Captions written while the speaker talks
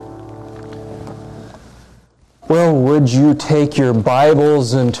Well, would you take your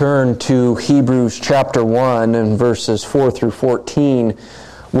Bibles and turn to Hebrews chapter 1 and verses 4 through 14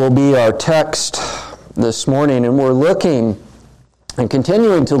 will be our text this morning. And we're looking and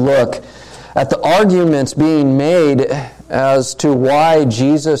continuing to look at the arguments being made as to why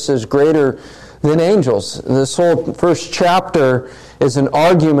Jesus is greater than angels. This whole first chapter is an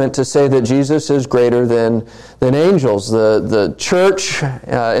argument to say that Jesus is greater than angels. The church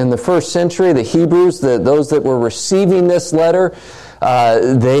in the first century, the Hebrews, those that were receiving this letter,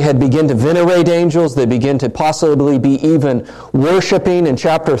 they had begun to venerate angels. They began to possibly be even worshiping. In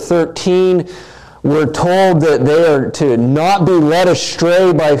chapter 13, we're told that they are to not be led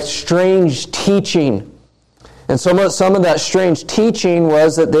astray by strange teaching. And some of that strange teaching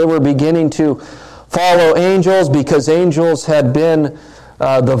was that they were beginning to follow angels because angels had been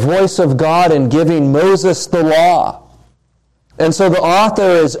the voice of God in giving Moses the law. And so the author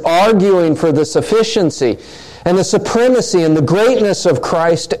is arguing for the sufficiency and the supremacy and the greatness of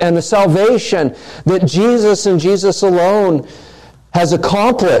Christ and the salvation that Jesus and Jesus alone has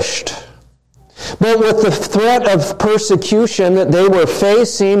accomplished. But with the threat of persecution that they were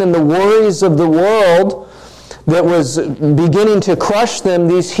facing and the worries of the world that was beginning to crush them,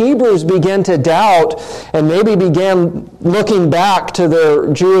 these Hebrews began to doubt and maybe began looking back to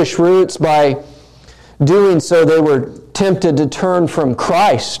their Jewish roots. By doing so, they were tempted to turn from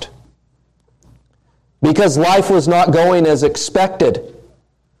Christ because life was not going as expected.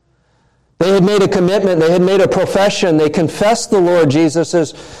 They had made a commitment, they had made a profession, they confessed the Lord Jesus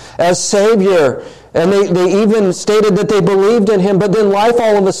as Savior, and they even stated that they believed in Him, but then life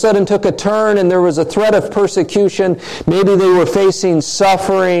all of a sudden took a turn and there was a threat of persecution. Maybe they were facing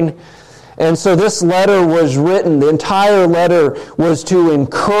suffering. And so this letter was written, the entire letter was to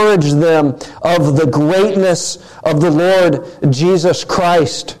encourage them of the greatness of the Lord Jesus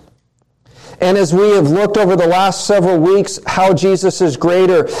Christ. And as we have looked over the last several weeks, how Jesus is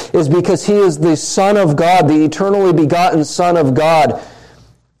greater is because He is the Son of God, the eternally begotten Son of God,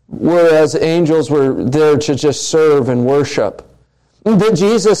 whereas angels were there to just serve and worship. That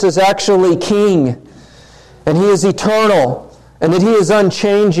Jesus is actually King, and He is eternal, and that He is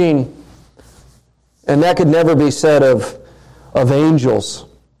unchanging. And that could never be said of angels.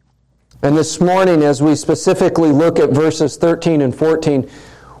 And this morning, as we specifically look at verses 13 and 14,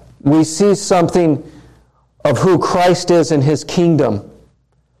 we see something of who Christ is in His kingdom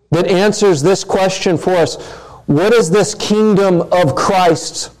that answers this question for us. What is this kingdom of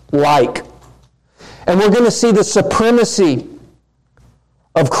Christ like? And we're going to see the supremacy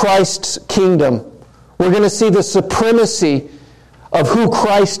of Christ's kingdom. We're going to see the supremacy of who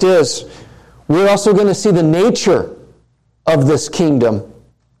Christ is. We're also going to see the nature of this kingdom.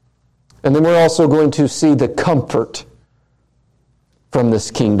 And then we're also going to see the comfort from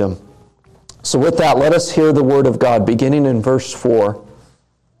this kingdom. So with that, let us hear the word of God, beginning in verse 4.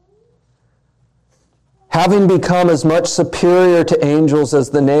 Having become as much superior to angels as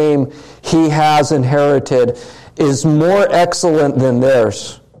the name He has inherited is more excellent than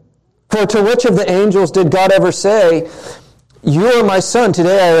theirs. For to which of the angels did God ever say, "You are my son,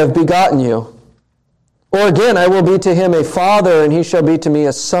 today I have begotten you"? Or again, "I will be to him a father, and he shall be to me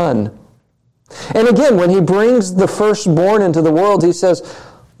a son"? And again, when He brings the firstborn into the world, He says,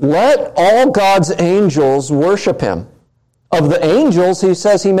 "Let all God's angels worship Him." Of the angels, He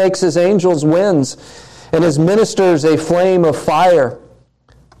says He makes His angels winds and His ministers a flame of fire.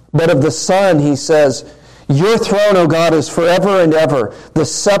 But of the Son, He says, "Your throne, O God, is forever and ever. The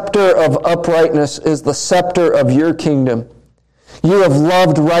scepter of uprightness is the scepter of your kingdom. You have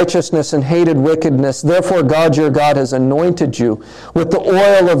loved righteousness and hated wickedness. Therefore God your God has anointed you with the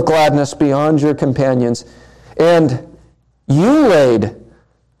oil of gladness beyond your companions. And you laid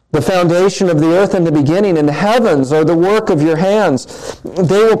the foundation of the earth in the beginning, and the heavens are the work of your hands.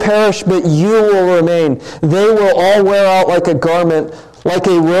 They will perish, but you will remain. They will all wear out like a garment. Like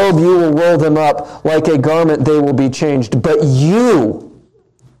a robe you will roll them up. Like a garment they will be changed. But you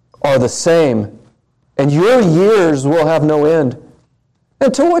are the same, and your years will have no end."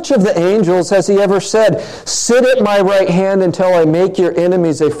 And to which of the angels has He ever said, "Sit at my right hand until I make your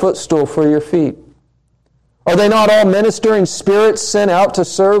enemies a footstool for your feet"? Are they not all ministering spirits sent out to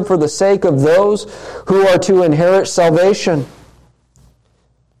serve for the sake of those who are to inherit salvation?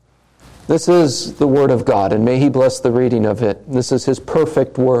 This is the word of God, and may He bless the reading of it. This is His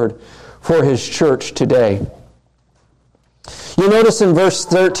perfect word for His church today. You notice in verse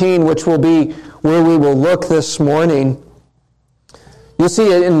 13, which will be where we will look this morning, you'll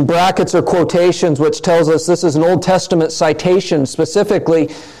see it in brackets or quotations, which tells us this is an Old Testament citation. Specifically,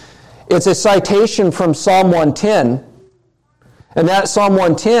 it's a citation from Psalm 110. And that Psalm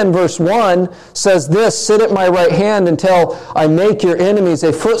 110, verse 1, says this, "Sit at my right hand until I make your enemies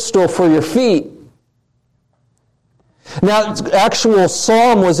a footstool for your feet." Now, the actual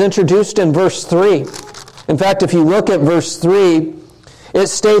psalm was introduced in verse 3. In fact, if you look at verse 3, it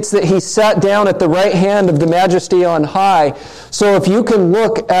states that he sat down at the right hand of the majesty on high. So if you can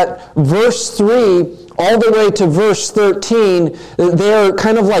look at verse 3 all the way to verse 13, they're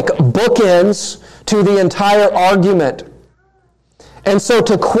kind of like bookends to the entire argument. And so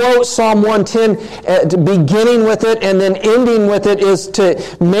to quote Psalm 110, beginning with it and then ending with it, is to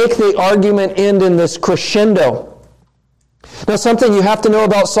make the argument end in this crescendo. Now, something you have to know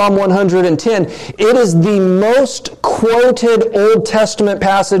about Psalm 110, it is the most quoted Old Testament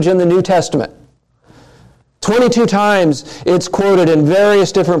passage in the New Testament. 22 times it's quoted in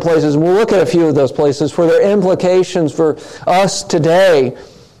various different places. We'll look at a few of those places for their implications for us today.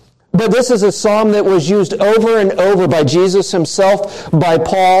 But this is a psalm that was used over and over by Jesus himself, by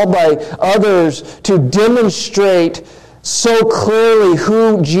Paul, by others, to demonstrate so clearly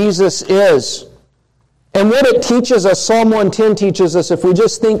who Jesus is. And what it teaches us, Psalm 110 teaches us, if we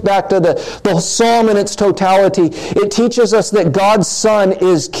just think back to the psalm in its totality, it teaches us that God's Son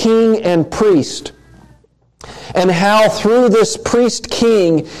is king and priest. And how through this priest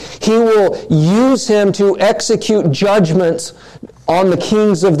king, he will use him to execute judgments on the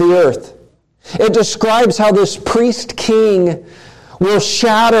kings of the earth. It describes how this priest king will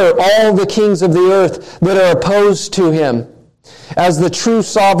shatter all the kings of the earth that are opposed to him as the true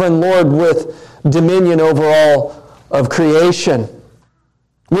sovereign Lord with dominion over all of creation.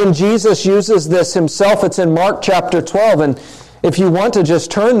 When Jesus uses this himself, it's in Mark chapter 12, and if you want to just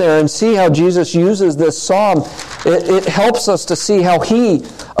turn there and see how Jesus uses this psalm, it helps us to see how he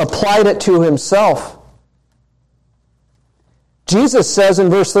applied it to himself. Jesus says in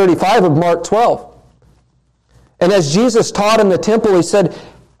verse 35 of Mark 12, "And as Jesus taught in the temple, he said,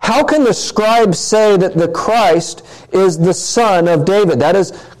 'How can the scribes say that the Christ is the son of David?'" That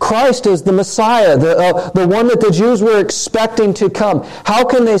is, Christ is the Messiah, the one that the Jews were expecting to come. "How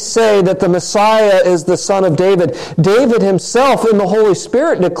can they say that the Messiah is the son of David? David himself in the Holy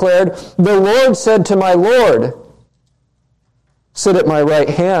Spirit declared, 'The Lord said to my Lord, sit at my right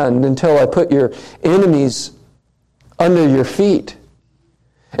hand until I put your enemies under your feet.'"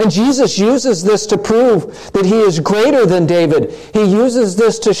 And Jesus uses this to prove that he is greater than David. He uses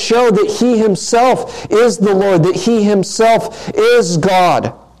this to show that he himself is the Lord, that he himself is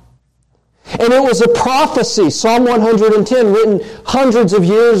God. And it was a prophecy, Psalm 110, written hundreds of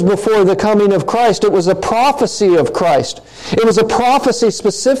years before the coming of Christ. It was a prophecy of Christ. It was a prophecy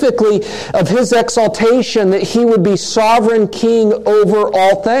specifically of his exaltation, that he would be sovereign king over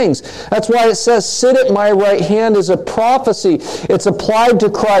all things. That's why it says, "Sit at my right hand," is a prophecy. It's applied to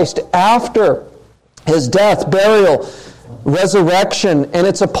Christ after his death, burial, resurrection, and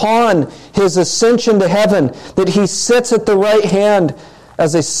it's upon his ascension to heaven that he sits at the right hand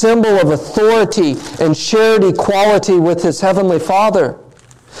as a symbol of authority and shared equality with his heavenly Father.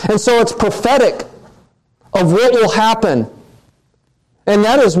 And so it's prophetic of what will happen. And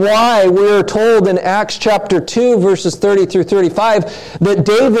that is why we are told in Acts chapter 2, verses 30 through 35, that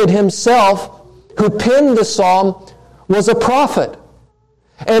David himself, who penned the psalm, was a prophet.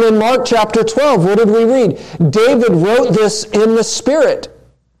 And in Mark chapter 12, what did we read? David wrote this in the Spirit.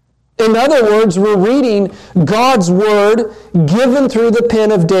 In other words, we're reading God's word given through the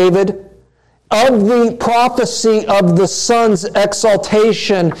pen of David of the prophecy of the Son's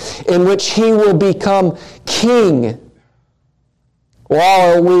exaltation in which he will become king.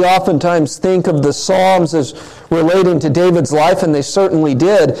 While we oftentimes think of the Psalms as relating to David's life, and they certainly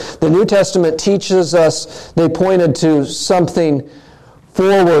did, the New Testament teaches us they pointed to something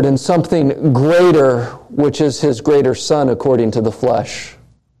forward and something greater, which is his greater Son according to the flesh.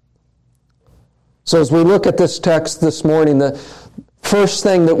 So as we look at this text this morning, the first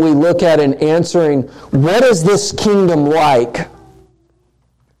thing that we look at in answering, what is this kingdom like?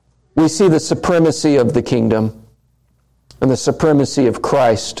 We see the supremacy of the kingdom and the supremacy of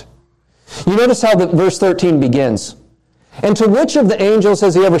Christ. You notice how verse 13 begins. "And to which of the angels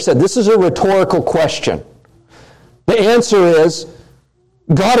has he ever said?" This is a rhetorical question. The answer is,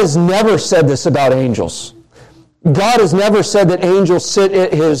 God has never said this about angels. God has never said that angels sit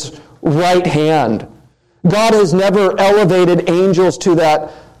at his right hand. God has never elevated angels to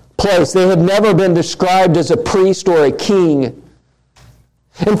that place. They have never been described as a priest or a king.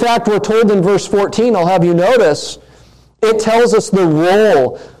 In fact, we're told in verse 14, I'll have you notice, it tells us the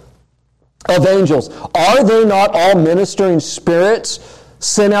role of angels. Are they not all ministering spirits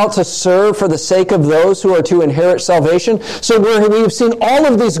sent out to serve for the sake of those who are to inherit salvation? So we've seen all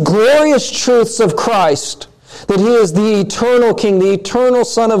of these glorious truths of Christ that He is the eternal King, the eternal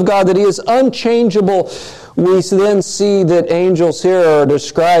Son of God, that He is unchangeable, we then see that angels here are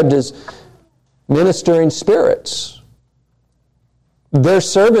described as ministering spirits. Their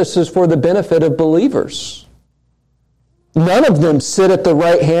service is for the benefit of believers. None of them sit at the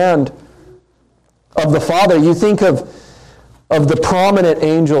right hand of the Father. You think of the prominent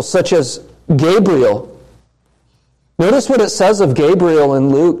angels such as Gabriel. Notice what it says of Gabriel in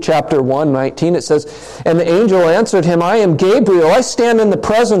Luke chapter 1:19. It says, "And the angel answered him, I am Gabriel. I stand in the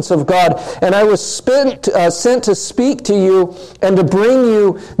presence of God, and I was sent to speak to you and to bring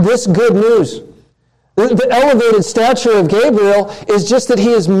you this good news." The elevated stature of Gabriel is just that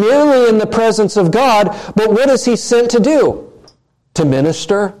he is merely in the presence of God, but what is he sent to do? To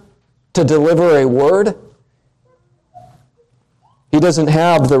minister? To deliver a word? He doesn't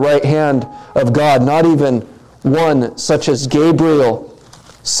have the right hand of God. Not even one such as Gabriel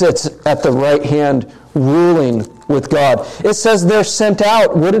sits at the right hand ruling with God. It says they're sent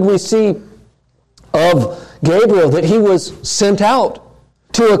out. What did we see of Gabriel? That he was sent out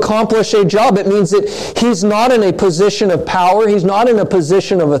to accomplish a job. It means that he's not in a position of power. He's not in a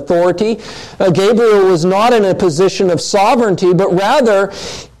position of authority. Gabriel was not in a position of sovereignty, but rather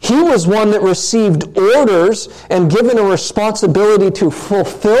he was one that received orders and given a responsibility to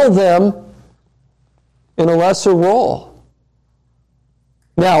fulfill them in a lesser role.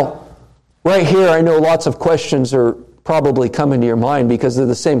 Now, right here, I know lots of questions are probably coming to your mind because they're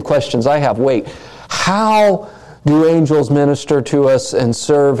the same questions I have. Wait, how do angels minister to us and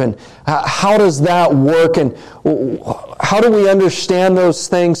serve? And how does that work? And how do we understand those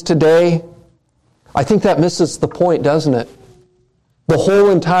things today? I think that misses the point, doesn't it? The whole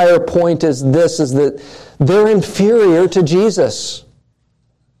entire point is this, is that they're inferior to Jesus.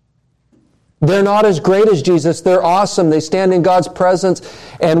 They're not as great as Jesus. They're awesome. They stand in God's presence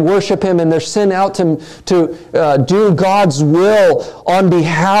and worship Him, and they're sent out to do God's will on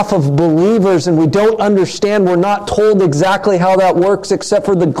behalf of believers, and we don't understand. We're not told exactly how that works except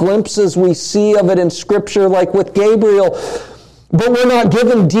for the glimpses we see of it in Scripture, like with Gabriel. But we're not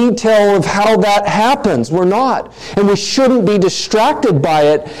given detail of how that happens. We're not. And we shouldn't be distracted by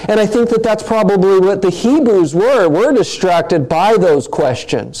it. And I think that that's probably what the Hebrews were. We're distracted by those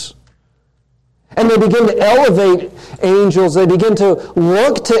questions. And they begin to elevate angels. They begin to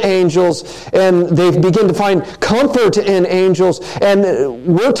look to angels. And they begin to find comfort in angels. And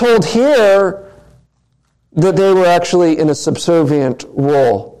we're told here that they were actually in a subservient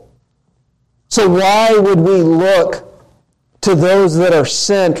role. So why would we look to those that are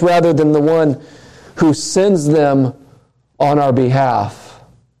sent rather than the one who sends them on our behalf?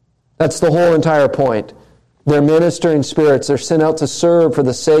 That's the whole entire point. They're ministering spirits. They're sent out to serve for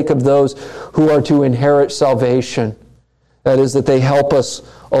the sake of those who are to inherit salvation. That is, that they help us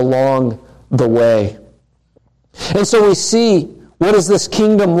along the way. And so we see, what is this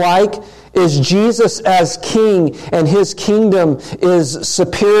kingdom like? Is Jesus as king, and His kingdom is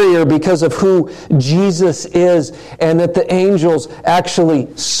superior because of who Jesus is, and that the angels actually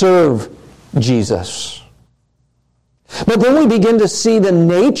serve Jesus. But then we begin to see the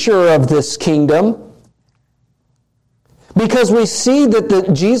nature of this kingdom, because we see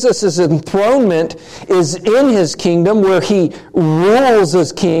that Jesus' enthronement is in His kingdom where He rules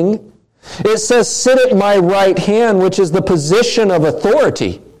as king. It says, "Sit at my right hand," which is the position of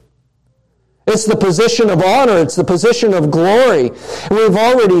authority. It's the position of honor. It's the position of glory. And we've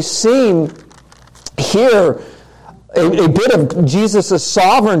already seen here a bit of Jesus'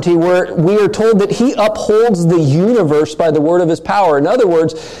 sovereignty, where we are told that He upholds the universe by the word of His power. In other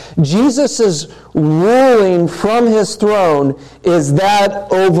words, Jesus' ruling from His throne is that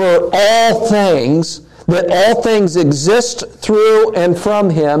over all things, that all things exist through and from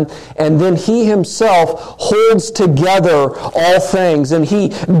Him, and then He Himself holds together all things. And He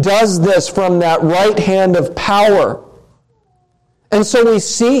does this from that right hand of power. And so we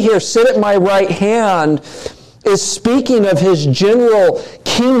see here, "Sit at my right hand," is speaking of His general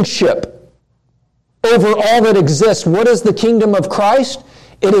kingship over all that exists. What is the kingdom of Christ?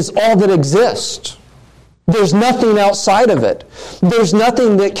 It is all that exists. There's nothing outside of it. There's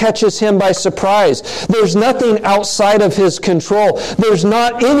nothing that catches Him by surprise. There's nothing outside of His control. There's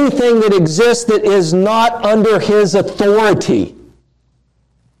not anything that exists that is not under His authority.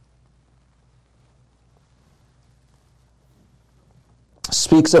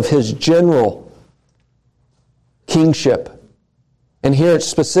 Speaks of His general kingship. And here it's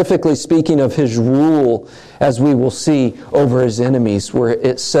specifically speaking of His rule, as we will see, over His enemies, where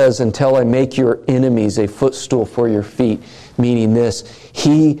it says, "Until I make your enemies a footstool for your feet," meaning this: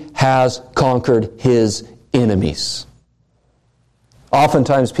 He has conquered His enemies.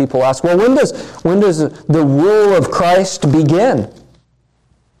 Oftentimes people ask, well, when does the rule of Christ begin?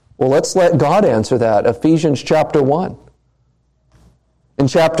 Well, let's let God answer that. Ephesians chapter 1. In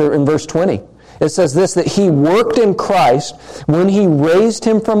verse 20. It says this, that He worked in Christ when He raised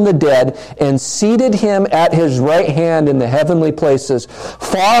Him from the dead and seated Him at His right hand in the heavenly places,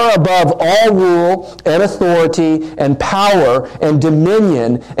 far above all rule and authority and power and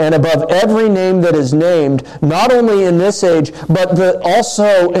dominion, and above every name that is named, not only in this age, but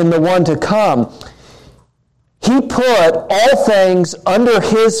also in the one to come. He put all things under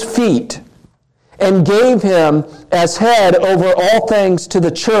His feet and gave Him as head over all things to the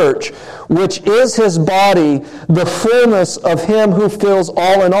church, which is His body, the fullness of Him who fills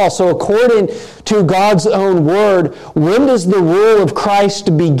all in all. So according to God's own word, when does the rule of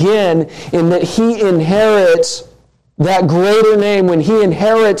Christ begin? In that He inherits that greater name, when He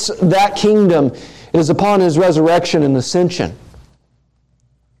inherits that kingdom, it is upon His resurrection and ascension.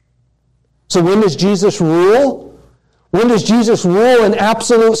 So when does Jesus rule? When does Jesus rule in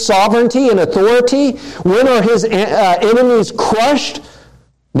absolute sovereignty and authority? When are His enemies crushed?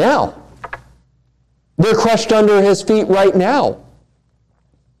 Now. They're crushed under His feet right now.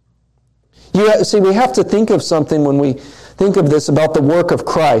 See, we have to think of something when we think of this about the work of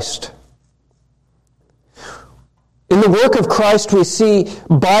Christ. In the work of Christ, we see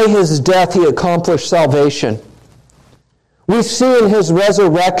by His death He accomplished salvation. We see in His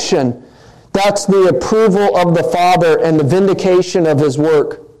resurrection that's the approval of the Father and the vindication of His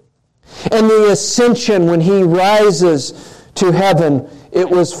work. And the ascension, when He rises to heaven, it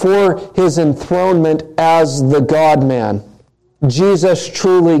was for His enthronement as the God-man. Jesus,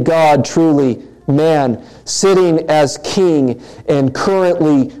 truly God, truly man, sitting as King and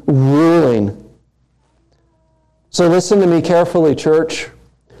currently ruling. So listen to me carefully, church.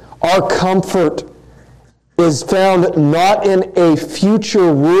 Our comfort is found not in a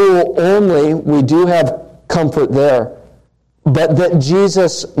future rule only, we do have comfort there, but that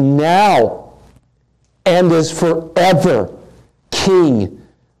Jesus now and is forever King,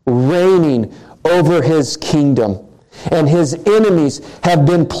 reigning over His kingdom, and His enemies have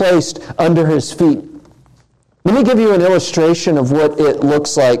been placed under His feet. Let me give you an illustration of what it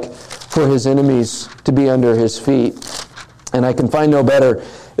looks like for His enemies to be under His feet, and I can find no better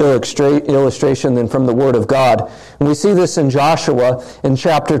illustration than from the Word of God. And we see this in Joshua in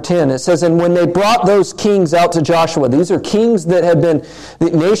chapter 10. It says, and when they brought those kings out to Joshua, these are kings that had been, the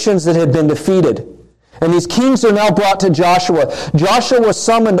nations that had been defeated. And these kings are now brought to Joshua. Joshua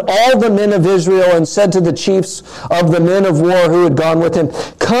summoned all the men of Israel and said to the chiefs of the men of war who had gone with him,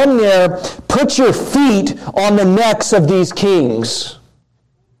 come near, put your feet on the necks of these kings.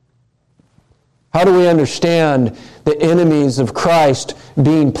 How do we understand the enemies of Christ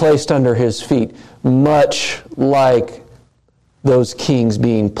being placed under His feet? Much like those kings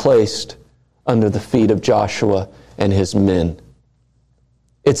being placed under the feet of Joshua and his men.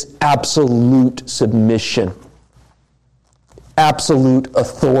 It's absolute submission, absolute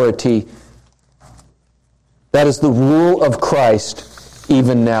authority. That is the rule of Christ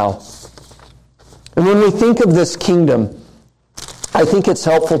even now. And when we think of this kingdom, I think it's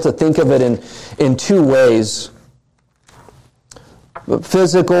helpful to think of it in two ways.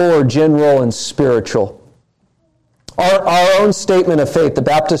 Physical or general and spiritual. Our own statement of faith, the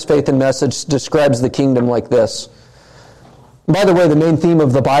Baptist Faith and Message, describes the kingdom like this. By the way, the main theme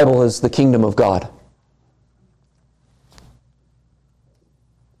of the Bible is the kingdom of God.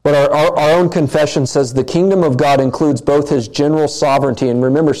 But our own confession says the kingdom of God includes both His general sovereignty, and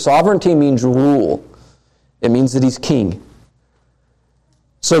remember, sovereignty means rule. It means that He's king.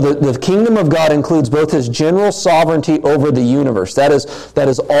 So the kingdom of God includes both His general sovereignty over the universe, that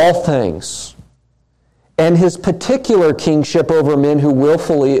is all things, and His particular kingship over men who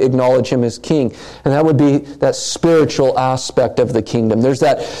willfully acknowledge Him as king. And that would be that spiritual aspect of the kingdom. There's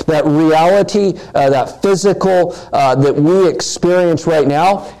that reality, that physical that we experience right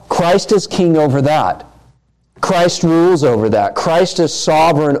now. Christ is king over that. Christ rules over that. Christ is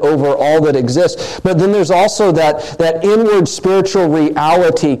sovereign over all that exists. But then there's also that inward spiritual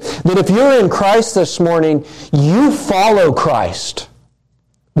reality that if you're in Christ this morning, you follow Christ.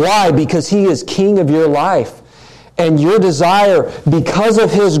 Why? Because He is king of your life. And your desire, because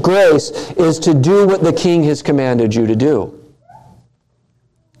of His grace, is to do what the King has commanded you to do.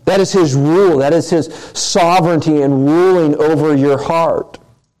 That is His rule. That is His sovereignty and ruling over your heart.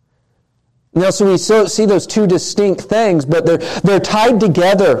 Now, so we see those two distinct things, but they're tied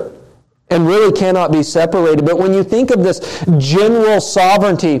together and really cannot be separated. But when you think of this general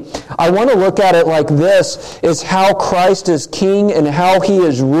sovereignty, I want to look at it like this, is how Christ is king and how He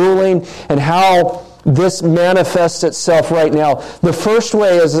is ruling and how this manifests itself right now. The first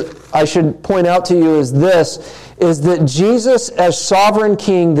way, as I should point out to you, is that Jesus, as sovereign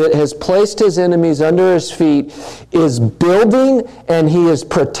king that has placed his enemies under his feet, is building and he is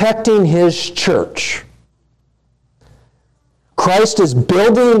protecting his church. Christ is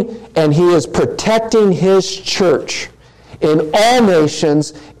building and he is protecting his church in all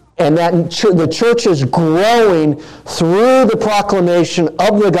nations, and that the church is growing through the proclamation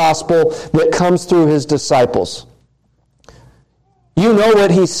of the gospel that comes through his disciples. You know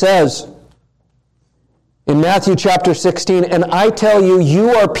what he says in Matthew chapter 16, and I tell you, you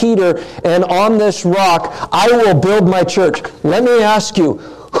are Peter, and on this rock I will build my church. Let me ask you,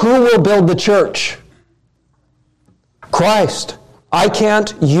 who will build the church? Christ. I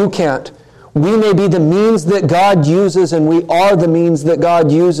can't, you can't. We may be the means that God uses, and we are the means that God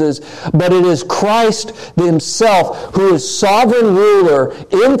uses, but it is Christ himself who is sovereign ruler,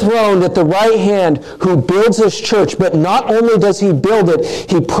 enthroned at the right hand, who builds his church. But not only does he build it,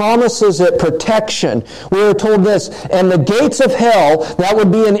 he promises it protection. We are told this, and the gates of hell, that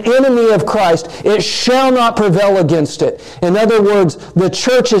would be an enemy of Christ, it shall not prevail against it. In other words, the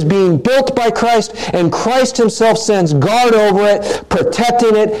church is being built by Christ, and Christ himself sends guard over it,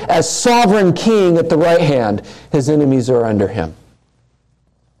 protecting it as sovereign king at the right hand. His enemies are under him.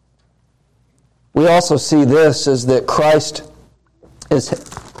 We also see this as that Christ is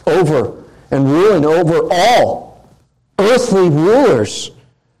over and ruling over all earthly rulers.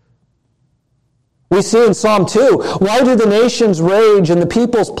 We see in Psalm 2, why do the nations rage and the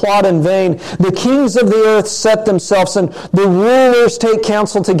peoples plot in vain? The kings of the earth set themselves, and the rulers take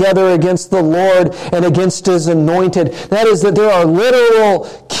counsel together against the Lord and against his anointed. That is, that there are literal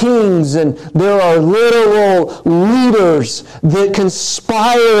kings and there are literal leaders that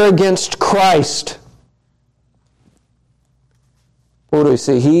conspire against Christ. What do we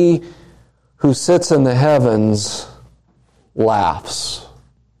see? He who sits in the heavens laughs.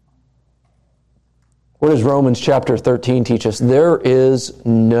 What does Romans chapter 13 teach us? There is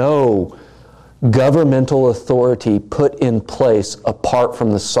no governmental authority put in place apart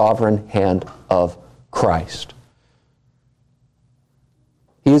from the sovereign hand of Christ.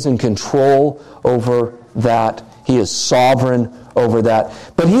 He is in control over that. He is sovereign over that.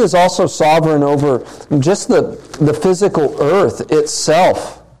 But he is also sovereign over just the physical earth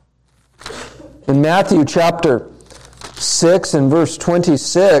itself. In Matthew chapter 6 and verse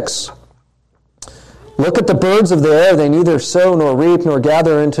 26, look at the birds of the air. They neither sow nor reap nor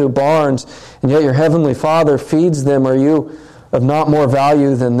gather into barns, and yet your heavenly Father feeds them. Are you of not more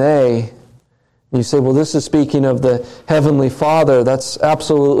value than they? And you say, well, this is speaking of the heavenly Father. That's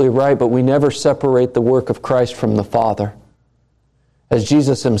absolutely right, but we never separate the work of Christ from the Father. As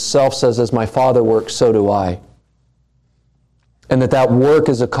Jesus himself says, as my Father works, so do I. And that work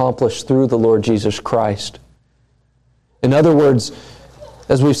is accomplished through the Lord Jesus Christ. In other words,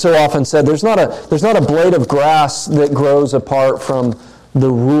 as we've so often said, there's not a blade of grass that grows apart from the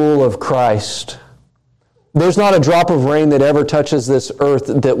rule of Christ. There's not a drop of rain that ever touches this earth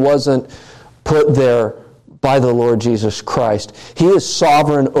that wasn't put there by the Lord Jesus Christ. He is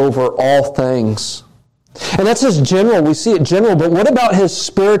sovereign over all things. And that's his general. We see it general, but what about his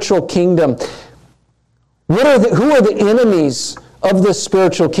spiritual kingdom? Who are the enemies of this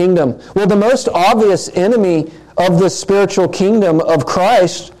spiritual kingdom? Well, the most obvious enemy of the spiritual kingdom of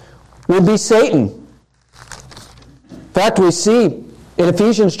Christ would be Satan. In fact, we see in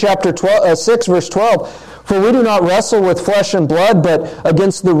Ephesians chapter 6, verse 12, for we do not wrestle with flesh and blood, but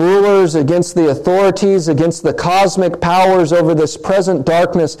against the rulers, against the authorities, against the cosmic powers over this present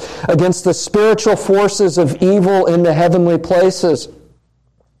darkness, against the spiritual forces of evil in the heavenly places.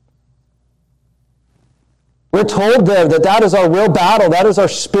 We're told there that is our real battle. That is our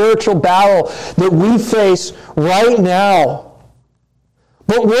spiritual battle that we face right now.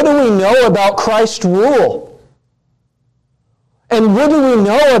 But what do we know about Christ's rule? And what do we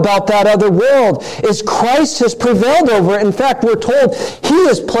know about that other world? Is Christ has prevailed over it. In fact, we're told he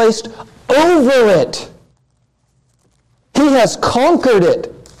is placed over it. He has conquered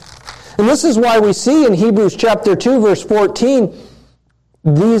it. And this is why we see in Hebrews chapter 2, verse 14,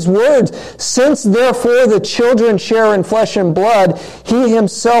 these words, since therefore the children share in flesh and blood, he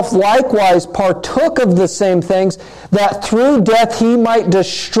himself likewise partook of the same things, that through death he might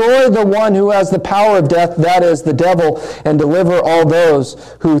destroy the one who has the power of death, that is, the devil, and deliver all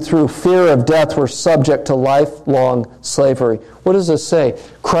those who through fear of death were subject to lifelong slavery. What does this say?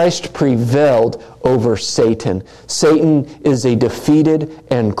 Christ prevailed over Satan. Satan is a defeated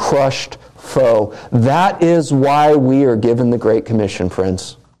and crushed foe. That is why we are given the Great Commission,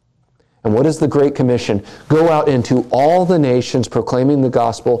 friends. And what is the Great Commission? Go out into all the nations proclaiming the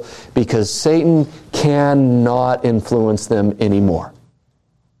gospel, because Satan cannot influence them anymore.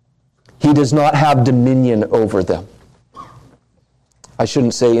 He does not have dominion over them. I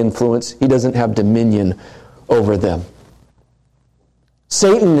shouldn't say influence. He doesn't have dominion over them.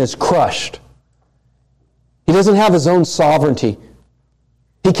 Satan is crushed. He doesn't have his own sovereignty.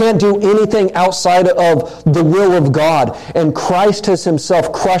 He can't do anything outside of the will of God, and Christ has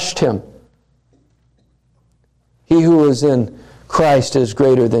himself crushed him. He who is in Christ is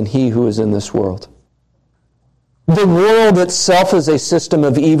greater than he who is in this world. The world itself is a system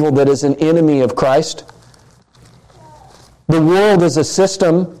of evil that is an enemy of Christ. The world is a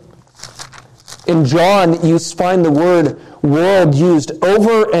system. In John, you find the word world used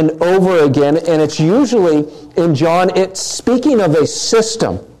over and over again, and it's usually, in John, it's speaking of a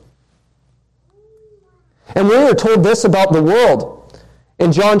system. And we are told this about the world.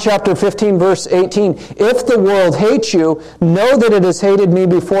 In John chapter 15, verse 18, if the world hates you, know that it has hated me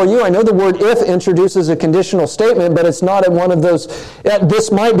before you. I know the word if introduces a conditional statement, but it's not one of those,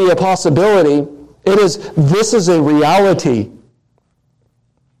 this might be a possibility. This is a reality.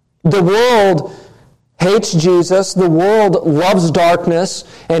 The world hates Jesus. The world loves darkness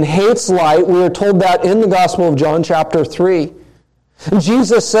and hates light. We are told that in the Gospel of John chapter 3. And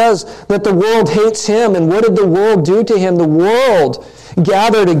Jesus says that the world hates him. And what did the world do to him? The world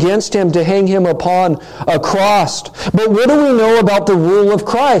gathered against him to hang him upon a cross. But what do we know about the rule of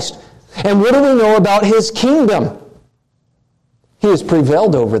Christ? And what do we know about his kingdom? He has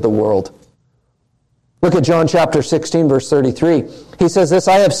prevailed over the world. Look at John chapter 16, verse 33. He says this,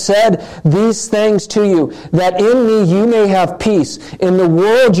 I have said these things to you, that in me you may have peace. In the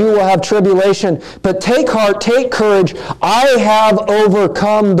world you will have tribulation. But take heart, take courage. I have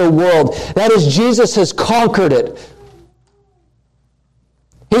overcome the world. That is, Jesus has conquered it.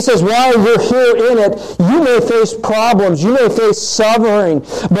 He says, while you're here in it, you may face problems, you may face suffering,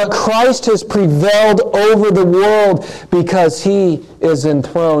 but Christ has prevailed over the world because he is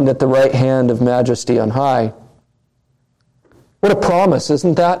enthroned at the right hand of majesty on high. What a promise,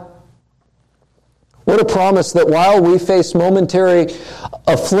 isn't that? What a promise that while we face momentary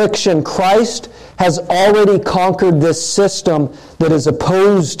affliction, Christ has already conquered this system that is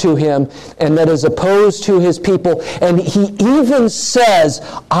opposed to him and that is opposed to his people. And he even says,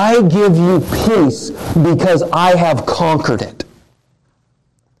 I give you peace because I have conquered it.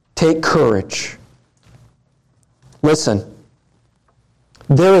 Take courage. Listen,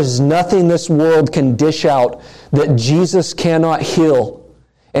 there is nothing this world can dish out that Jesus cannot heal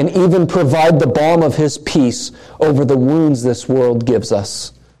and even provide the balm of his peace over the wounds this world gives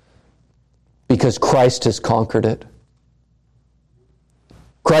us, because Christ has conquered it.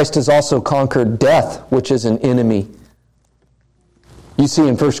 Christ has also conquered death, which is an enemy. You see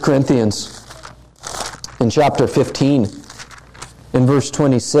in 1 Corinthians, in chapter 15, in verse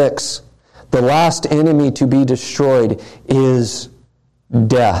 26, the last enemy to be destroyed is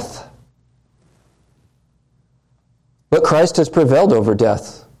death. But Christ has prevailed over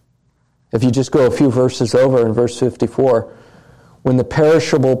death. If you just go a few verses over in verse 54, when the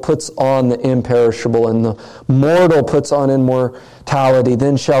perishable puts on the imperishable and the mortal puts on immortality,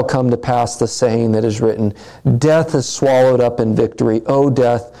 then shall come to pass the saying that is written, death is swallowed up in victory. O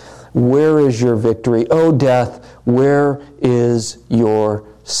death, where is your victory? O death, where is your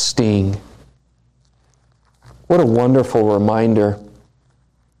sting? What a wonderful reminder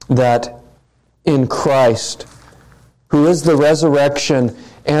that in Christ, who is the resurrection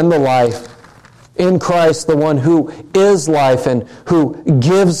and the life, in Christ, the one who is life and who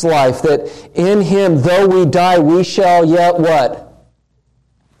gives life, that in him, though we die, we shall yet what?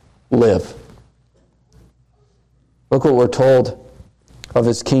 Live. Look what we're told of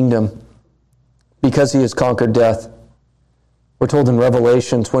his kingdom because he has conquered death. We're told in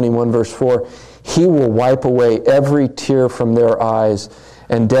Revelation 21, verse 4, he will wipe away every tear from their eyes,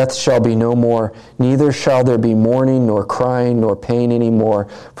 and death shall be no more. Neither shall there be mourning, nor crying, nor pain any more,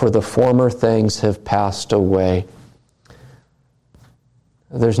 for the former things have passed away.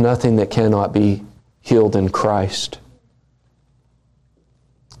 There's nothing that cannot be healed in Christ.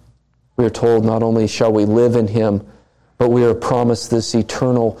 We are told not only shall we live in him, but we are promised this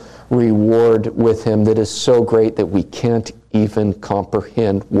eternal reward with him that is so great that we can't even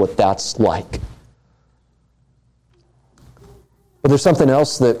comprehend what that's like. But there's something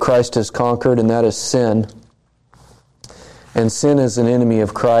else that Christ has conquered, and that is sin. And sin is an enemy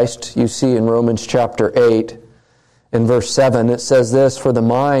of Christ. You see in Romans chapter 8, in verse 7, it says this, for the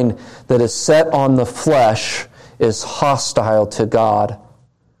mind that is set on the flesh is hostile to God.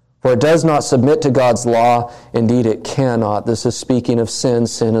 For it does not submit to God's law. Indeed, it cannot. This is speaking of sin.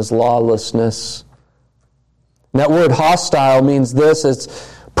 Sin is lawlessness. And that word hostile means this.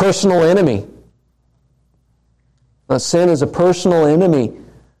 It's personal enemy. Now, sin is a personal enemy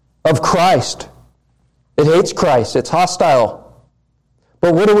of Christ. It hates Christ. It's hostile.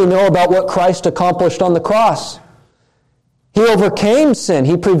 But what do we know about what Christ accomplished on the cross? He overcame sin.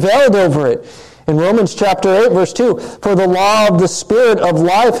 He prevailed over it. In Romans chapter 8, verse 2, for the law of the Spirit of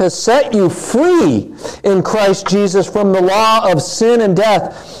life has set you free in Christ Jesus from the law of sin and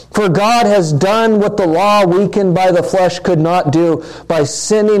death. For God has done what the law, weakened by the flesh, could not do by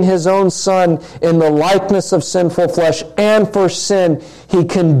sending His own Son in the likeness of sinful flesh. And for sin, He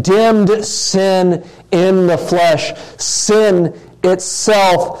condemned sin in the flesh. Sin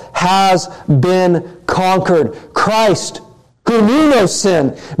itself has been conquered. Christ, who knew no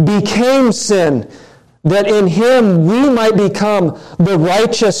sin, became sin, that in Him we might become the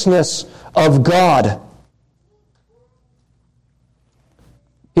righteousness of God.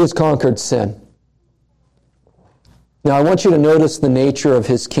 He has conquered sin. Now I want you to notice the nature of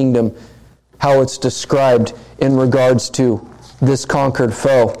His kingdom, how it's described in regards to this conquered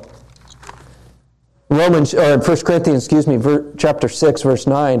foe. 1 Corinthians, chapter 6, verse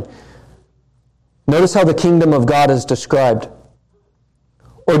 9. Notice how the kingdom of God is described.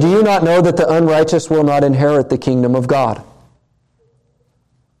 Or do you not know that the unrighteous will not inherit the kingdom of God?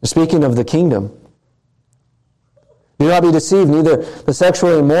 Speaking of the kingdom. Do not be deceived, neither the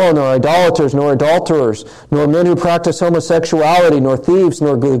sexually immoral, nor idolaters, nor adulterers, nor men who practice homosexuality, nor thieves,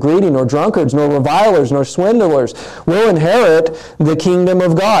 nor the greedy, nor drunkards, nor revilers, nor swindlers will inherit the kingdom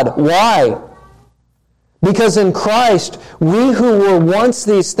of God. Why? Because in Christ, we who were once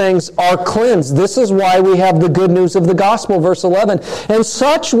these things are cleansed. This is why we have the good news of the gospel, verse 11. And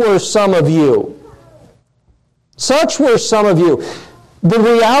such were some of you. Such were some of you. The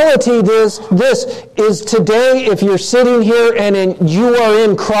reality is this is today, if you're sitting here and you are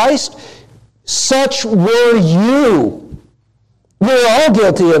in Christ, such were you. We're all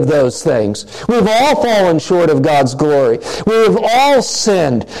guilty of those things. We've all fallen short of God's glory. We've all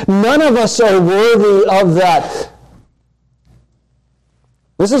sinned. None of us are worthy of that.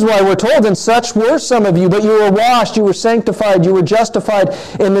 This is why we're told, and such were some of you, but you were washed, you were sanctified, you were justified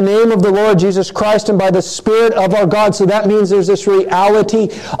in the name of the Lord Jesus Christ and by the Spirit of our God. So that means there's this reality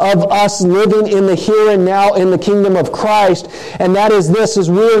of us living in the here and now in the kingdom of Christ. And that is this, is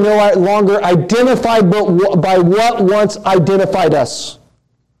we are no longer identified by what once identified us.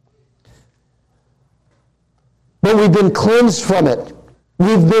 But we've been cleansed from it.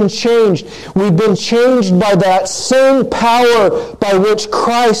 We've been changed. We've been changed by that same power by which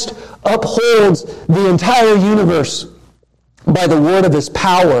Christ upholds the entire universe, by the word of His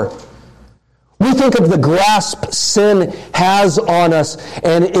power. We think of the grasp sin has on us,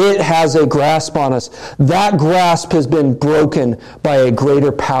 and it has a grasp on us. That grasp has been broken by a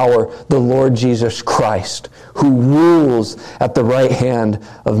greater power, the Lord Jesus Christ, who rules at the right hand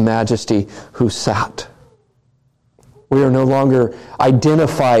of majesty, who sat. We are no longer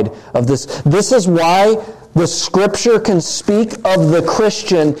identified of this. This is why the Scripture can speak of the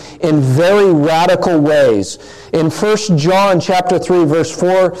Christian in very radical ways. In 1 John chapter 3, verse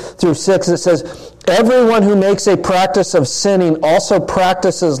 4 through 6, it says, everyone who makes a practice of sinning also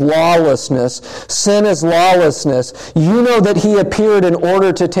practices lawlessness. Sin is lawlessness. You know that He appeared in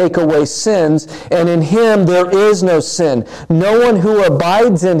order to take away sins, and in Him there is no sin. No one who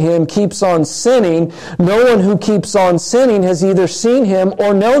abides in Him keeps on sinning. No one who keeps on sinning has either seen Him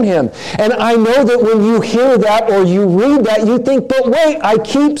or known Him. And I know that when you hear that or you read that, you think, but wait, I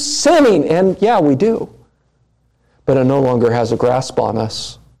keep sinning. And yeah, we do. But it no longer has a grasp on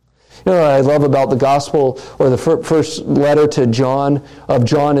us. You know what I love about the gospel, or the first letter to John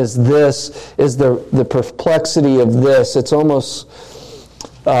is this, is the perplexity of this. It's almost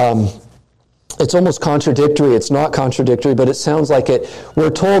contradictory. It's not contradictory, but it sounds like it.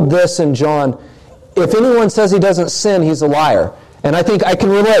 We're told this in John, if anyone says he doesn't sin, he's a liar. And I think I can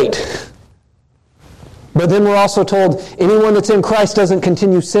relate. But then we're also told anyone that's in Christ doesn't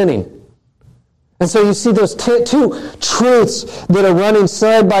continue sinning. And so you see those two truths that are running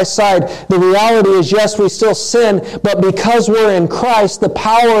side by side. The reality is, yes, we still sin, but because we're in Christ, the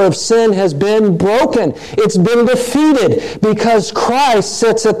power of sin has been broken. It's been defeated because Christ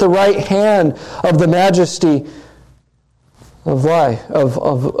sits at the right hand of the majesty of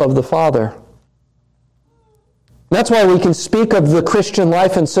the Father. That's why we can speak of the Christian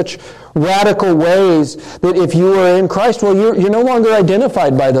life in such radical ways that if you are in Christ, well, you're no longer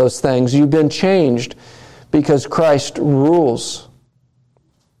identified by those things. You've been changed because Christ rules.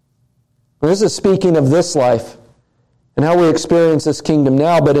 This is speaking of this life. and how we experience this kingdom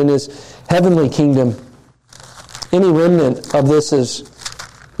now, but in his heavenly kingdom, any remnant of this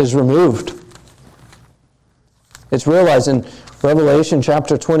is removed. It's realized in Revelation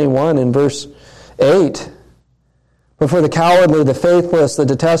chapter 21 and verse 8. But for the cowardly, the faithless, the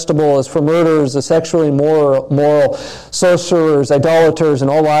detestable, as for murderers, the sexually immoral, sorcerers, idolaters,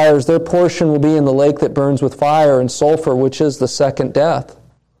 and all liars, their portion will be in the lake that burns with fire and sulfur, which is the second death.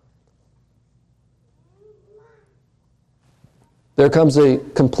 There comes a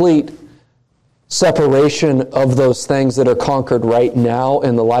complete separation of those things that are conquered right now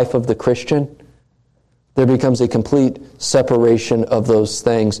in the life of the Christian. There becomes a complete separation of those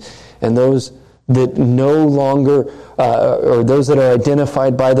things. And those that no longer, or those that are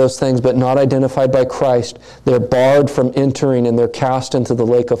identified by those things but not identified by Christ, they're barred from entering and they're cast into the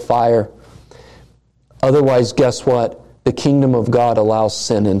lake of fire. Otherwise, guess what? The kingdom of God allows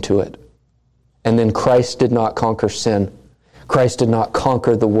sin into it. And then Christ did not conquer sin. Christ did not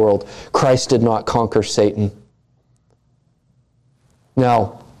conquer the world. Christ did not conquer Satan.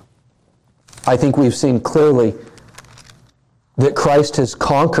 Now, I think we've seen clearly that Christ has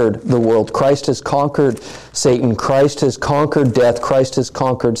conquered the world. Christ has conquered Satan. Christ has conquered death. Christ has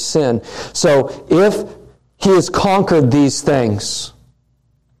conquered sin. So if he has conquered these things,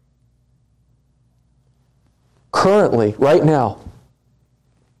 currently, right now,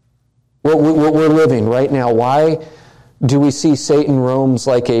 what we're living right now, why do we see Satan roams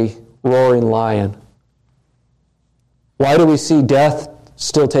like a roaring lion? Why do we see death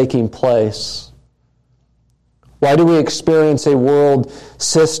still taking place? Why do we experience a world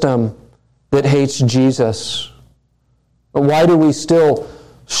system that hates Jesus? Why do we still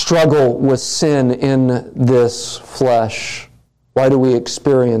struggle with sin in this flesh? Why do we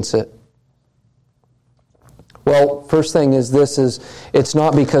experience it? Well, first thing is it's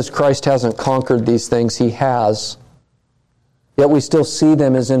not because Christ hasn't conquered these things. He has. Yet we still see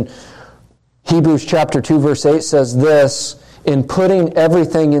them, as in Hebrews chapter 2 verse 8 says this, in putting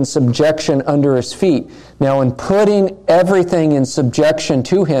everything in subjection under his feet. Now, in putting everything in subjection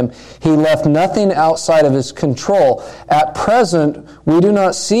to him, he left nothing outside of his control. At present, we do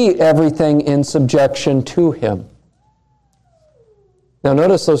not see everything in subjection to him. Now,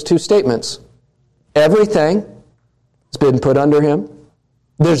 notice those two statements. Everything has been put under him.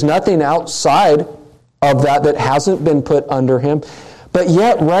 There's nothing outside of that hasn't been put under him. But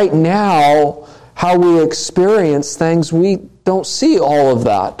yet, right now, how we experience things, we don't see all of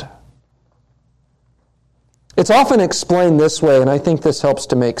that. It's often explained this way, and I think this helps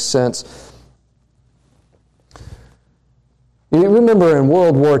to make sense. You remember in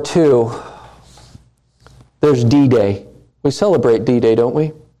World War II, there's D-Day. We celebrate D-Day, don't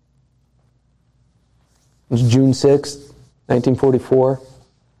we? It's June 6th, 1944,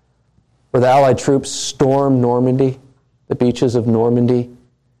 where the Allied troops stormed Normandy, the beaches of Normandy.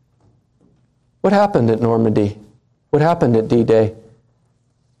 What happened at Normandy? What happened at D-Day?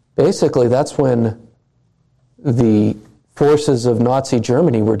 Basically, that's when the forces of Nazi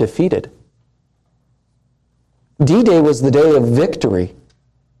Germany were defeated. D-Day was the day of victory.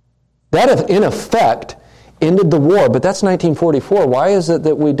 That, in effect, ended the war, but that's 1944. Why is it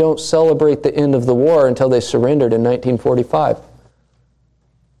that we don't celebrate the end of the war until they surrendered in 1945?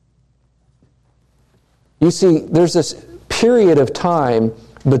 You see, there's this period of time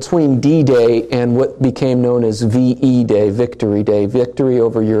between D-Day and what became known as VE Day, Victory Day, Victory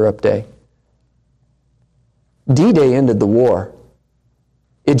over Europe Day. D-Day ended the war.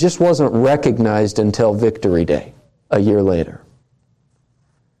 It just wasn't recognized until Victory Day, a year later.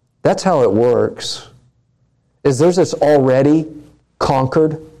 That's how it works. There's this already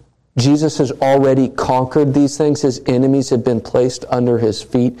conquered. Jesus has already conquered these things. His enemies have been placed under his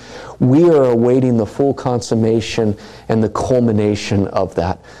feet. We are awaiting the full consummation and the culmination of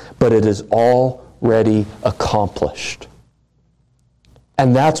that. But it is already accomplished.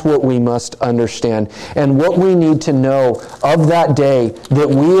 And that's what we must understand. And what we need to know of that day that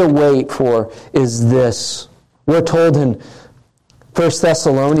we await for is this. We're told in 1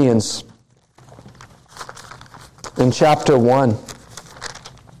 Thessalonians in chapter 1,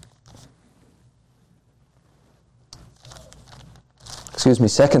 Excuse me,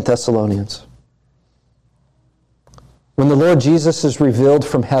 2 Thessalonians. When the Lord Jesus is revealed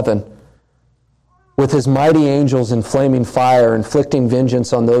from heaven with his mighty angels in flaming fire, inflicting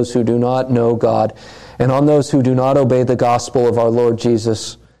vengeance on those who do not know God and on those who do not obey the gospel of our Lord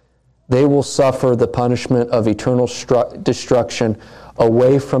Jesus, they will suffer the punishment of eternal destruction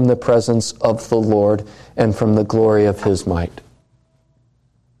away from the presence of the Lord and from the glory of his might.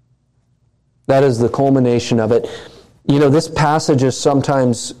 That is the culmination of it. You know, this passage is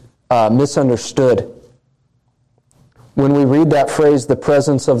sometimes misunderstood. When we read that phrase, the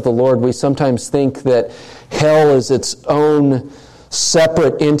presence of the Lord, we sometimes think that hell is its own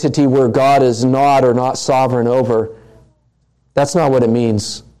separate entity where God is not or not sovereign over. That's not what it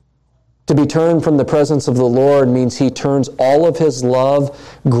means. To be turned from the presence of the Lord means He turns all of His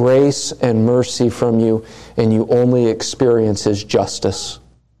love, grace, and mercy from you, and you only experience His justice.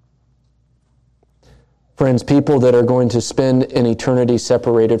 Friends, people that are going to spend an eternity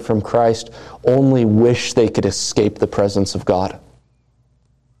separated from Christ only wish they could escape the presence of God.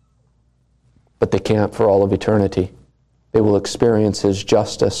 But they can't for all of eternity. They will experience His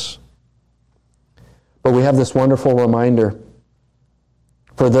justice. But we have this wonderful reminder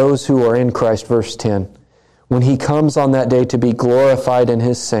for those who are in Christ, verse 10. When He comes on that day to be glorified in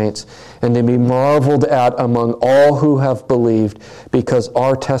His saints and to be marveled at among all who have believed, because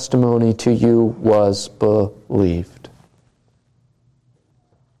our testimony to you was believed.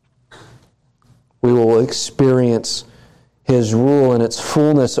 We will experience His rule in its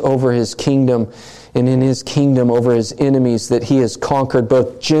fullness over His kingdom, and in His kingdom over His enemies that He has conquered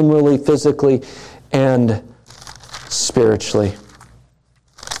both generally, physically, and spiritually.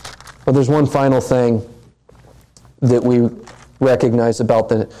 But there's one final thing that we recognize about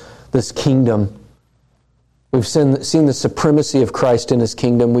this kingdom. We've seen the supremacy of Christ in His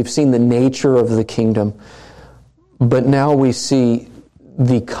kingdom. We've seen the nature of the kingdom. But now we see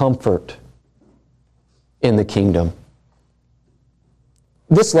the comfort in the kingdom.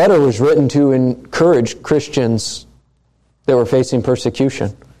 This letter was written to encourage Christians that were facing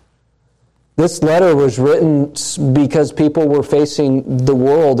persecution. This letter was written because people were facing the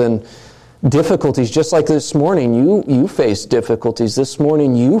world and difficulties, just like this morning. You face difficulties. This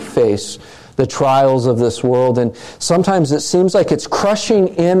morning you face the trials of this world, and sometimes it seems like it's crushing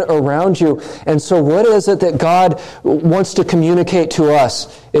in around you. And so what is it that God wants to communicate to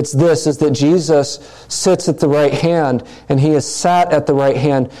us? It's this, is that Jesus sits at the right hand, and He is sat at the right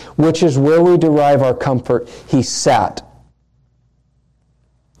hand, which is where we derive our comfort. He sat.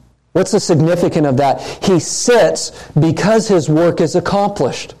 What's the significance of that? He sits because His work is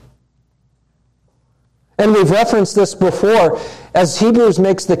accomplished. And we've referenced this before, as Hebrews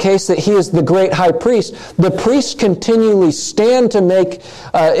makes the case that He is the great high priest. The priests continually stand to make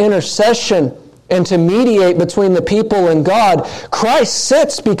intercession and to mediate between the people and God. Christ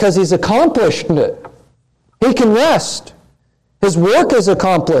sits because He's accomplished it. He can rest. His work is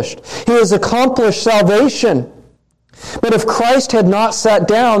accomplished. He has accomplished salvation. But if Christ had not sat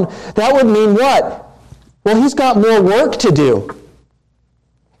down, that would mean what? Well, He's got more work to do.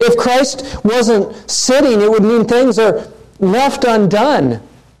 If Christ wasn't sitting, it would mean things are left undone.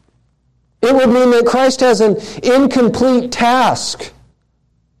 It would mean that Christ has an incomplete task.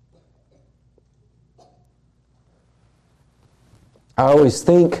 I always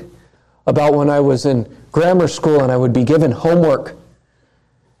think about when I was in grammar school and I would be given homework.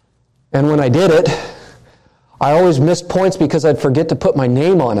 And when I did it, I always missed points because I'd forget to put my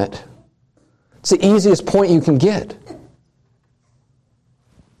name on it. It's the easiest point you can get.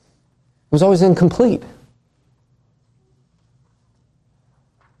 It was always incomplete.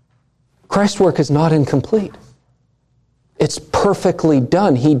 Christ's work is not incomplete. It's perfectly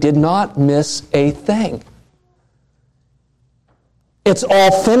done. He did not miss a thing. It's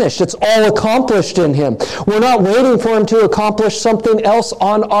all finished. It's all accomplished in Him. We're not waiting for Him to accomplish something else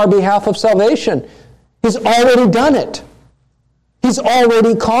on our behalf of salvation. He's already done it. He's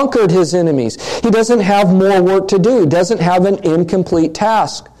already conquered His enemies. He doesn't have more work to do. He doesn't have an incomplete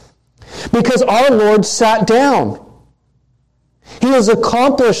task. Because our Lord sat down. He has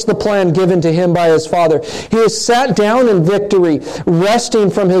accomplished the plan given to Him by His Father. He has sat down in victory,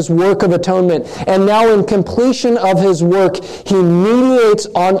 resting from His work of atonement. And now in completion of His work, He mediates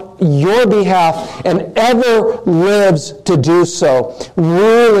on your behalf and ever lives to do so,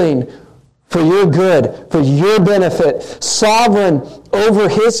 ruling for your good, for your benefit, sovereign over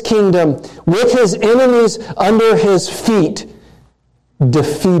His kingdom, with His enemies under His feet,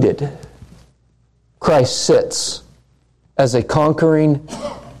 defeated. Christ sits as a conquering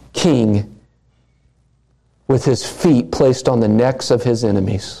king with His feet placed on the necks of His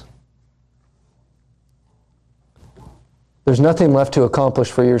enemies. There's nothing left to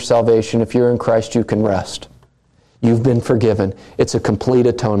accomplish for your salvation. If you're in Christ, you can rest. You've been forgiven. It's a complete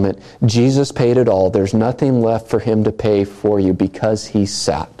atonement. Jesus paid it all. There's nothing left for Him to pay for you because He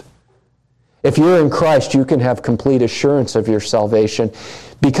sat. If you're in Christ, you can have complete assurance of your salvation.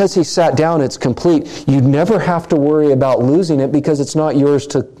 Because He sat down, it's complete. You never have to worry about losing it because it's not yours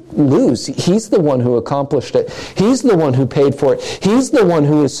to lose. He's the one who accomplished it. He's the one who paid for it. He's the one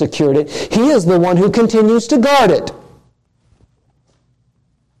who has secured it. He is the one who continues to guard it.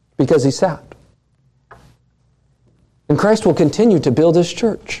 Because He sat. And Christ will continue to build His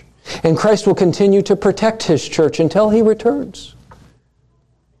church. And Christ will continue to protect His church until He returns.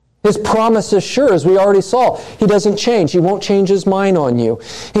 His promise is sure, as we already saw. He doesn't change. He won't change His mind on you.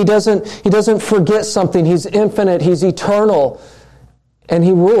 He doesn't forget something. He's infinite. He's eternal. And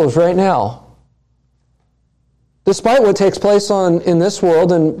He rules right now. Despite what takes place in this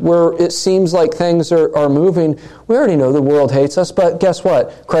world and where it seems like things are moving, we already know the world hates us, but guess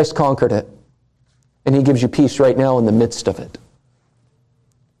what? Christ conquered it. And He gives you peace right now in the midst of it.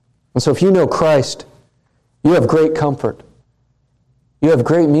 And so if you know Christ, you have great comfort. You have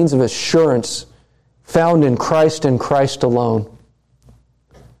great means of assurance found in Christ and Christ alone.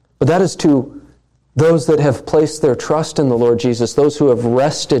 But that is to those that have placed their trust in the Lord Jesus, those who have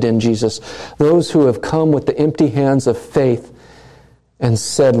rested in Jesus, those who have come with the empty hands of faith and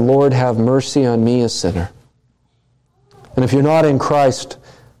said, Lord, have mercy on me, a sinner. And if you're not in Christ,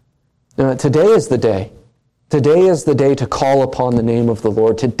 today is the day. Today is the day to call upon the name of the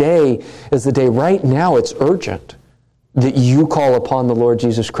Lord. Today is the day, right now it's urgent, that you call upon the Lord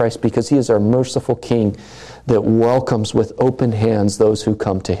Jesus Christ, because He is our merciful King that welcomes with open hands those who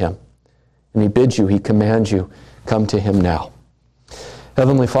come to Him. And He bids you, He commands you, come to Him now.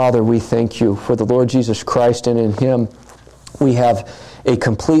 Heavenly Father, we thank You for the Lord Jesus Christ, and in Him we have a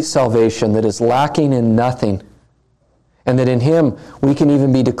complete salvation that is lacking in nothing, and that in Him we can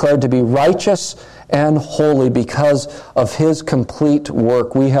even be declared to be righteous and holy because of His complete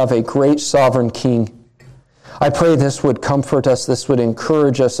work. We have a great sovereign King. I pray this would comfort us, this would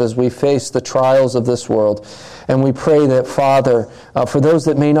encourage us as we face the trials of this world. And we pray that, Father, for those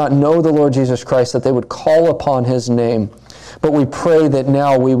that may not know the Lord Jesus Christ, that they would call upon His name. But we pray that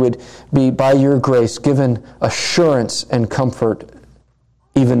now we would be, by Your grace, given assurance and comfort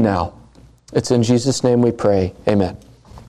even now. It's in Jesus' name we pray. Amen.